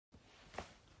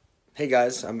Hey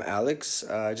guys, I'm Alex.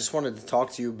 I just wanted to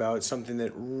talk to you about something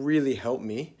that really helped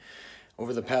me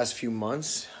over the past few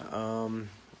months. And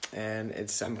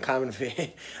I'm kind of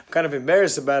I'm kind of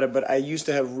embarrassed about it, but I used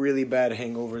to have really bad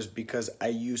hangovers because I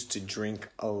used to drink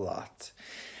a lot.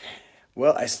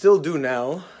 Well, I still do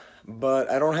now,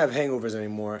 but I don't have hangovers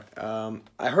anymore.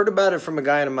 I heard about it from a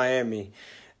guy in Miami.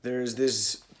 There's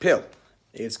this pill.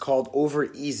 It's called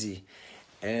OverEZ.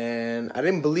 And I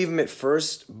didn't believe him at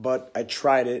first, but I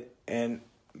tried it, and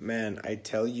man, I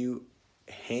tell you,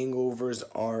 hangovers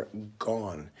are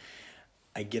gone.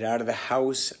 I get out of the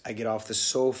house, I get off the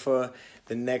sofa.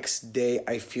 The next day,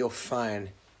 I feel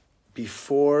fine.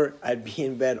 Before, I'd be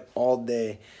in bed all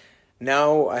day.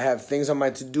 Now, I have things on my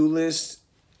to do list.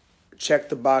 Check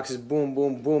the boxes, boom,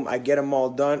 boom, boom. I get them all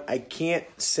done. I can't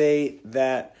say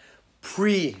that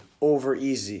pre over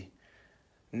easy.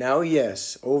 Now,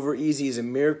 yes, OverEZ is a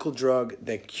miracle drug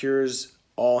that cures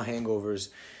all hangovers.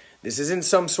 This isn't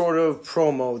some sort of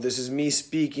promo. This is me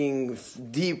speaking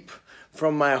deep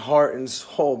from my heart and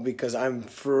soul because I'm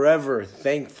forever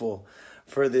thankful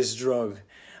for this drug.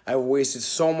 I wasted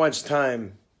so much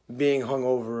time being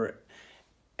hungover,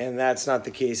 and that's not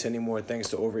the case anymore thanks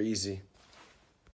to OverEZ.